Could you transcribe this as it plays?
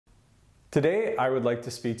Today, I would like to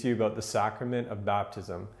speak to you about the sacrament of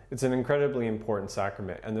baptism. It's an incredibly important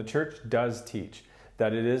sacrament, and the Church does teach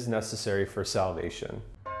that it is necessary for salvation.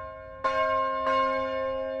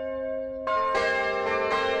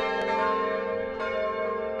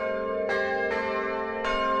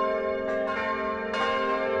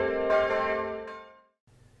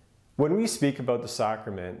 When we speak about the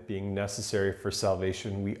sacrament being necessary for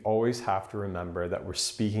salvation, we always have to remember that we're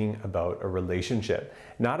speaking about a relationship,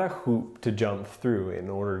 not a hoop to jump through in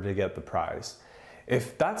order to get the prize.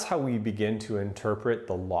 If that's how we begin to interpret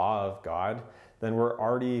the law of God, then we're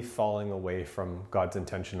already falling away from God's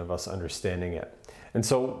intention of us understanding it. And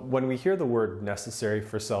so when we hear the word necessary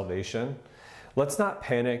for salvation, let's not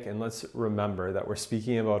panic and let's remember that we're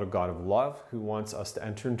speaking about a God of love who wants us to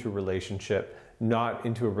enter into a relationship, not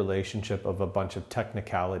into a relationship of a bunch of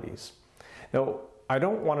technicalities. Now, I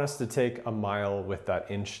don't want us to take a mile with that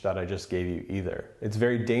inch that I just gave you either. It's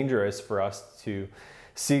very dangerous for us to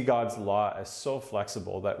see God's law as so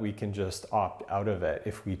flexible that we can just opt out of it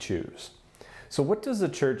if we choose. So what does the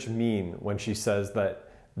Church mean when she says that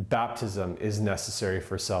baptism is necessary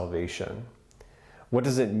for salvation? What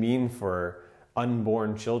does it mean for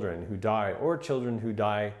unborn children who die, or children who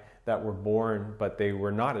die that were born but they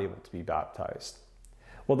were not able to be baptized?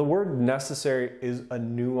 Well, the word necessary is a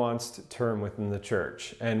nuanced term within the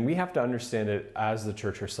Church, and we have to understand it as the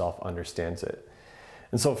Church herself understands it.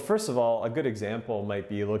 And so first of all, a good example might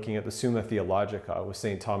be looking at the Summa Theologica with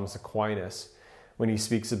St. Thomas Aquinas when he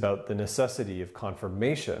speaks about the necessity of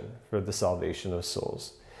confirmation for the salvation of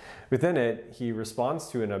souls. Within it, he responds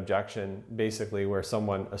to an objection basically where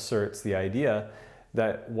someone asserts the idea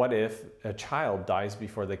that what if a child dies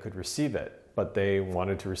before they could receive it, but they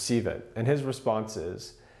wanted to receive it? And his response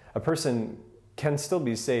is, a person can still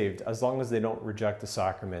be saved as long as they don't reject the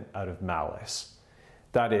sacrament out of malice.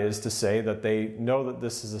 That is to say that they know that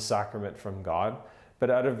this is a sacrament from God, but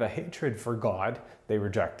out of a hatred for God, they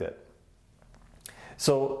reject it.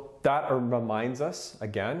 So that reminds us,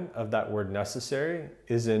 again, of that word necessary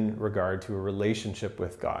is in regard to a relationship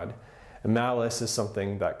with God. And malice is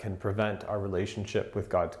something that can prevent our relationship with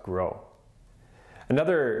God to grow.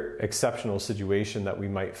 Another exceptional situation that we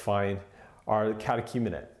might find are the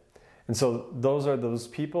catechumenate. And so those are those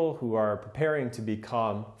people who are preparing to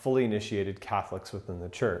become fully initiated Catholics within the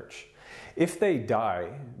Church. If they die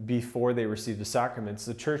before they receive the sacraments,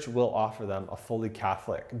 the Church will offer them a fully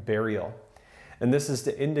Catholic burial. And this is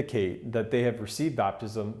to indicate that they have received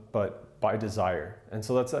baptism, but by desire. And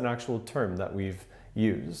so that's an actual term that we've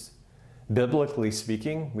used. Biblically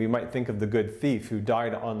speaking, we might think of the good thief who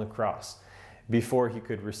died on the cross before he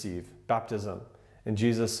could receive baptism. And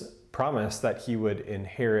Jesus promised that he would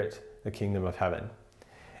inherit the kingdom of heaven.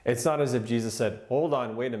 It's not as if Jesus said, hold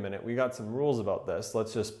on, wait a minute, we got some rules about this.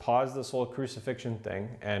 Let's just pause this whole crucifixion thing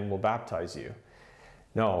and we'll baptize you.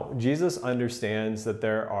 No, Jesus understands that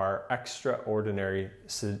there are extraordinary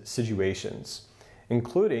situations,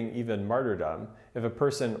 including even martyrdom. If a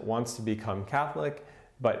person wants to become Catholic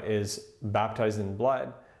but is baptized in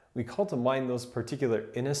blood, we call to mind those particular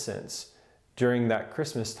innocents during that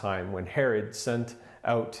Christmas time when Herod sent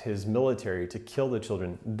out his military to kill the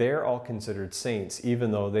children. They're all considered saints,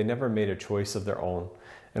 even though they never made a choice of their own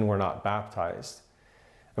and were not baptized.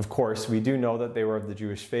 Of course, we do know that they were of the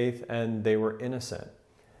Jewish faith and they were innocent.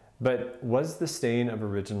 But was the stain of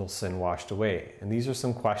original sin washed away? And these are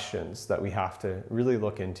some questions that we have to really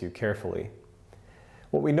look into carefully.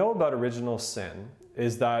 What we know about original sin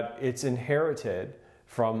is that it's inherited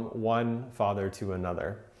from one father to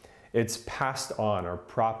another. It's passed on or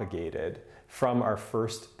propagated from our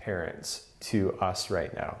first parents to us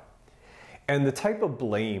right now. And the type of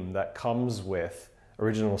blame that comes with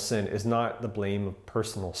original sin is not the blame of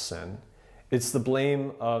personal sin. It's the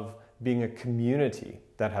blame of being a community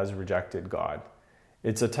that has rejected God.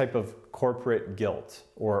 It's a type of corporate guilt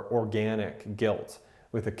or organic guilt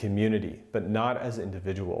with a community, but not as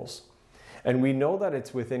individuals. And we know that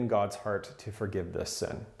it's within God's heart to forgive this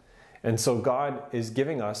sin. And so God is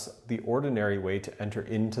giving us the ordinary way to enter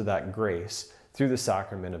into that grace through the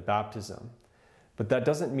sacrament of baptism. But that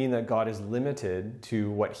doesn't mean that God is limited to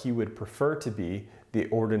what he would prefer to be the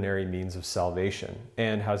ordinary means of salvation,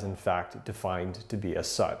 and has in fact defined to be as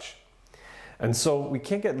such. And so we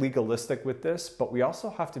can't get legalistic with this, but we also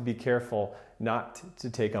have to be careful not to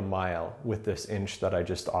take a mile with this inch that I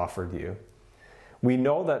just offered you. We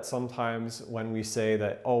know that sometimes when we say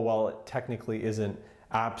that, oh, well, it technically isn't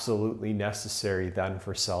absolutely necessary then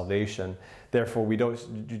for salvation, therefore you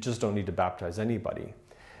just don't need to baptize anybody.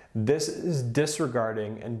 This is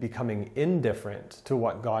disregarding and becoming indifferent to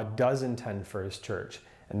what God does intend for his church,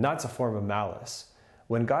 and that's a form of malice.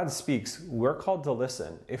 When God speaks, we're called to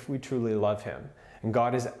listen if we truly love him. And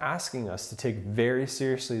God is asking us to take very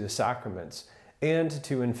seriously the sacraments and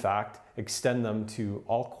to, in fact, extend them to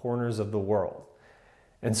all corners of the world.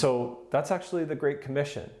 And so that's actually the Great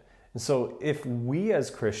Commission. And so if we as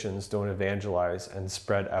Christians don't evangelize and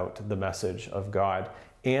spread out the message of God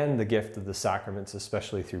and the gift of the sacraments,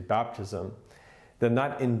 especially through baptism, then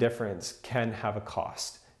that indifference can have a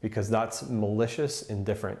cost, because that's malicious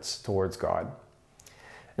indifference towards God.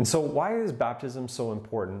 And so why is baptism so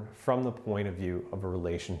important from the point of view of a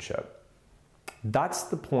relationship? That's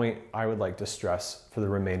the point I would like to stress for the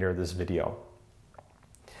remainder of this video.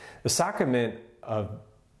 The sacrament of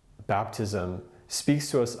baptism speaks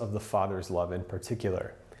to us of the Father's love in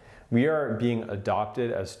particular. We are being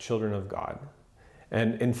adopted as children of God.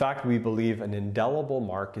 And in fact, we believe an indelible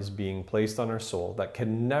mark is being placed on our soul that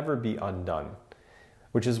can never be undone,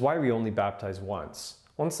 which is why we only baptize once.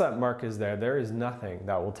 Once that mark is there, there is nothing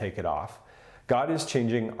that will take it off. God is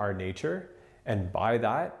changing our nature, and by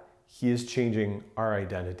that, he is changing our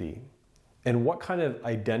identity. And what kind of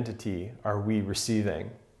identity are we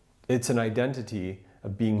receiving? It's an identity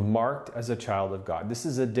of being marked as a child of God. This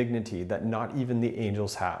is a dignity that not even the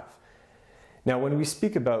angels have. Now, when we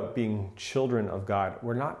speak about being children of God,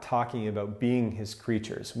 we're not talking about being his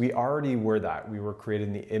creatures. We already were that. We were created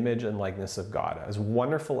in the image and likeness of God. As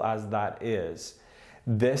wonderful as that is,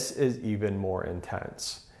 this is even more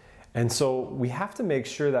intense. And so we have to make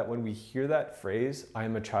sure that when we hear that phrase, I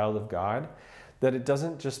am a child of God, that it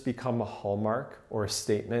doesn't just become a hallmark or a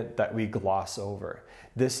statement that we gloss over.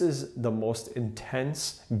 This is the most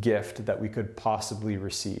intense gift that we could possibly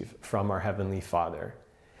receive from our Heavenly Father.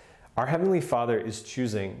 Our Heavenly Father is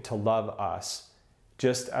choosing to love us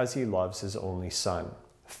just as he loves his only Son,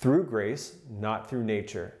 through grace, not through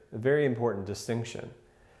nature. A very important distinction.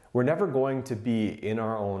 We're never going to be in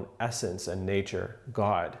our own essence and nature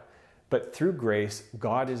God, but through grace,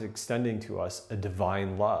 God is extending to us a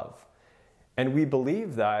divine love. And we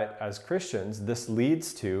believe that as Christians, this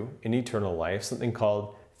leads to, in eternal life, something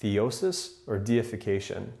called theosis or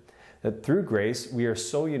deification. That through grace, we are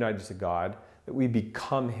so united to God that we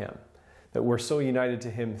become him. That we're so united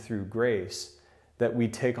to him through grace that we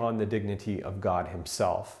take on the dignity of God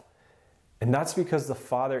himself. And that's because the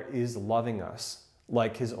Father is loving us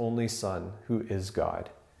like his only Son, who is God.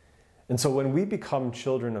 And so when we become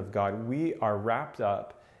children of God, we are wrapped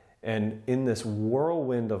up and in this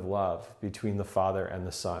whirlwind of love between the Father and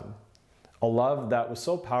the Son. A love that was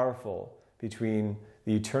so powerful between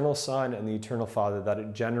the eternal Son and the eternal Father that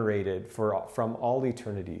it generated from all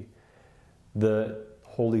eternity the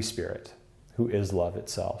Holy Spirit, who is love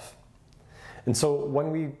itself. And so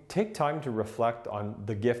when we take time to reflect on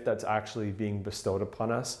the gift that's actually being bestowed upon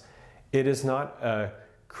us, it is not a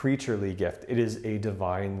creaturely gift, it is a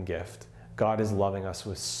divine gift. God is loving us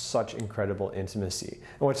with such incredible intimacy.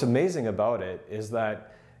 And what's amazing about it is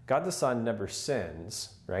that God the Son never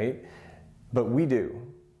sins, right? But we do.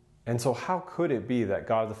 And so how could it be that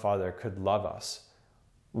God the Father could love us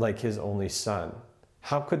like his only Son?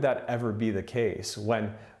 How could that ever be the case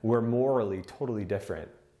when we're morally totally different?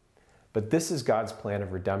 But this is God's plan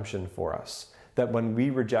of redemption for us, that when we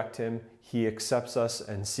reject him, he accepts us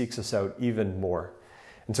and seeks us out even more.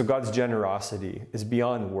 And so God's generosity is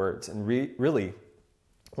beyond words. And really,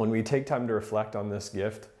 when we take time to reflect on this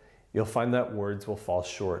gift, you'll find that words will fall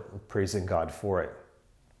short of praising God for it.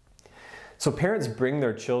 So parents bring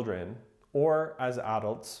their children, or as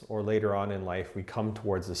adults, or later on in life, we come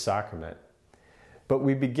towards the sacrament. But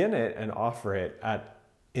we begin it and offer it at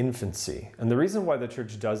infancy. And the reason why the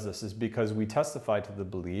church does this is because we testify to the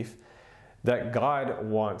belief that God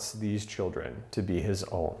wants these children to be his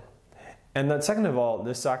own. And that second of all,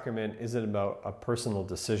 this sacrament isn't about a personal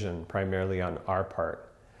decision primarily on our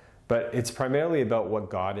part, but it's primarily about what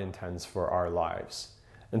God intends for our lives.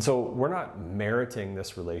 And so we're not meriting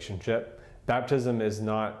this relationship. Baptism is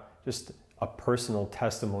not just a personal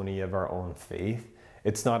testimony of our own faith.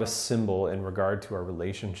 It's not a symbol in regard to our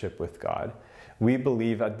relationship with God. We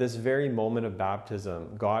believe at this very moment of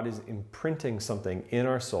baptism, God is imprinting something in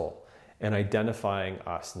our soul and identifying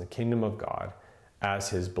us in the kingdom of God as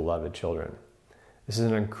his beloved children. This is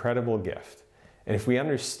an incredible gift. And if we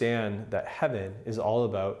understand that heaven is all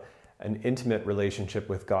about an intimate relationship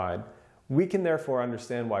with God, we can therefore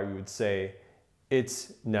understand why we would say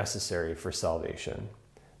it's necessary for salvation.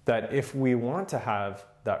 That if we want to have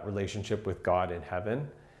that relationship with God in heaven,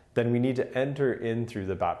 then we need to enter in through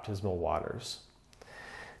the baptismal waters.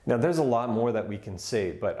 Now, there's a lot more that we can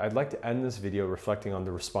say, but I'd like to end this video reflecting on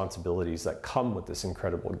the responsibilities that come with this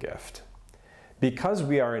incredible gift. Because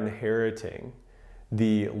we are inheriting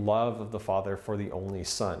the love of the Father for the only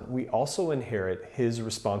Son, we also inherit his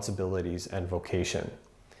responsibilities and vocation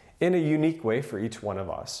in a unique way for each one of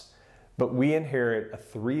us. But we inherit a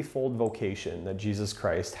threefold vocation that Jesus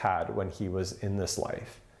Christ had when he was in this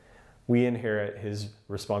life. We inherit his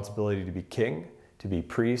responsibility to be king, to be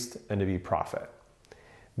priest, and to be prophet.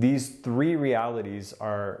 These three realities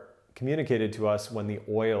are communicated to us when the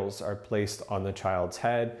oils are placed on the child's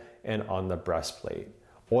head and on the breastplate.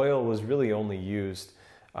 Oil was really only used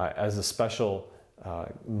as a special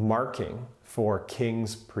marking for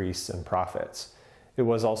kings, priests, and prophets. It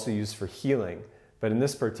was also used for healing, but in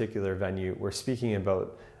this particular venue, we're speaking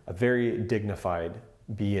about a very dignified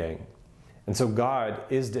being. And so God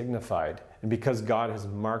is dignified, and because God has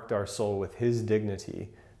marked our soul with his dignity,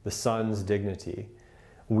 the Son's dignity,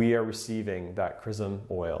 we are receiving that chrism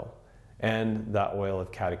oil and that oil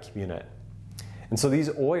of catechumenate. And so these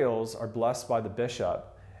oils are blessed by the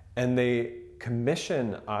bishop, and they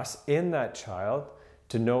commission us in that child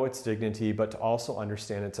to know its dignity, but to also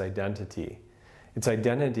understand its identity. Its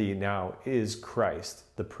identity now is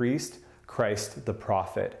Christ the priest, Christ the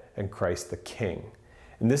prophet, and Christ the king.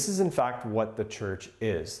 And this is in fact what the church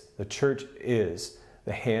is. The church is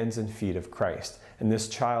the hands and feet of Christ. And this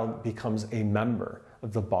child becomes a member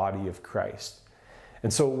of the body of Christ.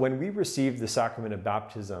 And so when we receive the sacrament of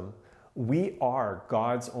baptism, we are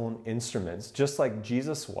God's own instruments, just like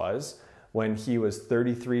Jesus was when he was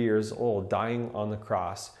 33 years old, dying on the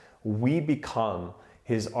cross. We become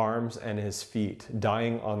his arms and his feet,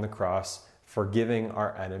 dying on the cross, forgiving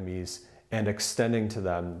our enemies, and extending to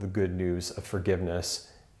them the good news of forgiveness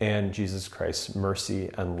and Jesus Christ's mercy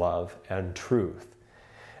and love and truth.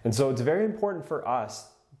 And so it's very important for us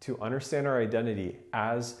to understand our identity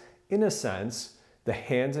as, in a sense, the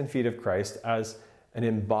hands and feet of Christ, as an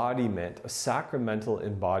embodiment, a sacramental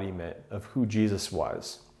embodiment of who Jesus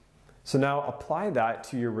was. So now apply that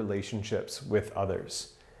to your relationships with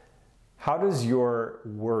others. How does your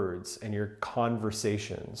words and your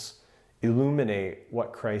conversations illuminate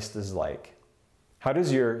what Christ is like? How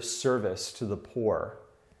does your service to the poor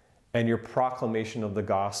and your proclamation of the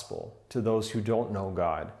gospel to those who don't know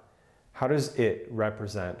God, how does it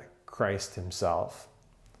represent Christ himself?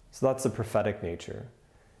 So that's the prophetic nature.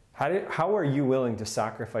 How are you willing to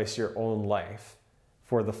sacrifice your own life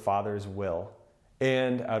for the Father's will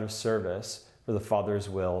and out of service for the Father's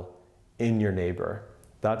will in your neighbor?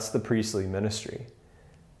 That's the priestly ministry.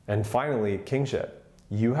 And finally, kingship.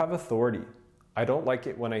 You have authority. I don't like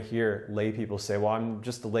it when I hear lay people say, well, I'm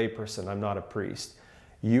just a lay person, I'm not a priest.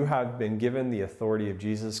 You have been given the authority of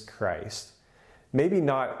Jesus Christ, maybe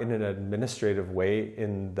not in an administrative way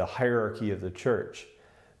in the hierarchy of the church,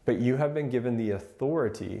 but you have been given the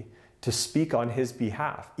authority to speak on his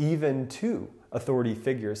behalf, even to authority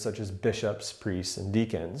figures such as bishops, priests, and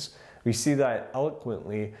deacons. We see that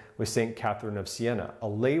eloquently with St. Catherine of Siena, a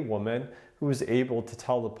lay woman who was able to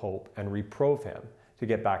tell the Pope and reprove him to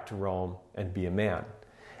get back to Rome and be a man.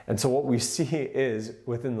 And so what we see is,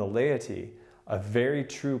 within the laity, a very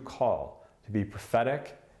true call to be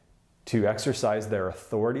prophetic, to exercise their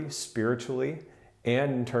authority spiritually,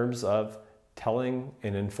 and in terms of telling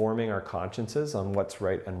and informing our consciences on what's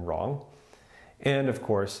right and wrong. And of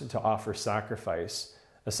course, to offer sacrifice,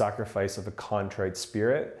 a sacrifice of a contrite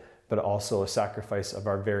spirit, but also a sacrifice of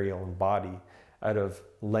our very own body out of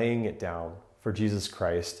laying it down for Jesus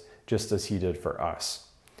Christ, just as he did for us.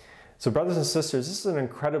 So brothers and sisters, this is an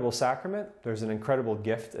incredible sacrament. There's an incredible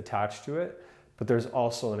gift attached to it, but there's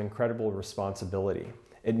also an incredible responsibility.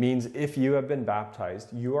 It means if you have been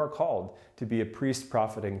baptized, you are called to be a priest,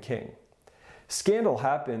 prophet, and king. Scandal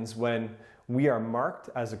happens when we are marked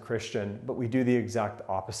as a Christian, but we do the exact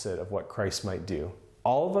opposite of what Christ might do.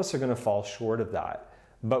 All of us are going to fall short of that,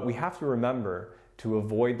 but we have to remember to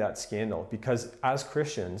avoid that scandal, because as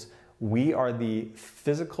Christians, we are the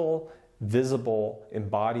physical, visible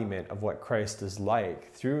embodiment of what Christ is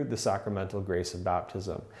like through the sacramental grace of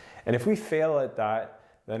baptism. And if we fail at that,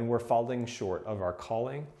 then we're falling short of our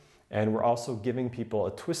calling, and we're also giving people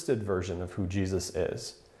a twisted version of who Jesus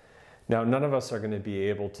is. Now, none of us are going to be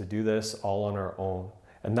able to do this all on our own,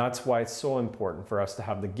 and that's why it's so important for us to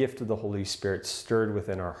have the gift of the Holy Spirit stirred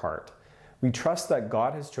within our heart. We trust that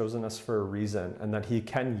God has chosen us for a reason and that he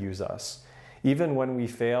can use us. Even when we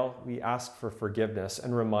fail, we ask for forgiveness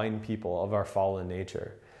and remind people of our fallen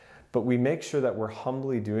nature. But we make sure that we're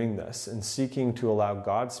humbly doing this and seeking to allow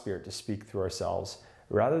God's Spirit to speak through ourselves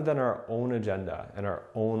rather than our own agenda and our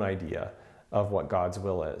own idea of what God's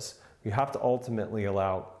will is. We have to ultimately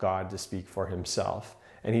allow God to speak for himself.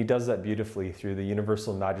 And he does that beautifully through the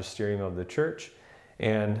universal magisterium of the church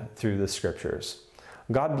and through the scriptures.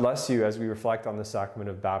 God bless you as we reflect on the sacrament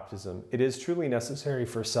of baptism. It is truly necessary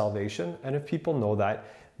for salvation, and if people know that,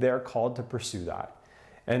 they are called to pursue that.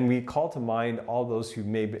 And we call to mind all those who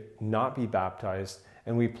may not be baptized,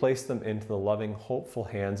 and we place them into the loving, hopeful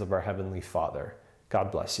hands of our Heavenly Father.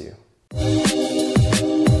 God bless you.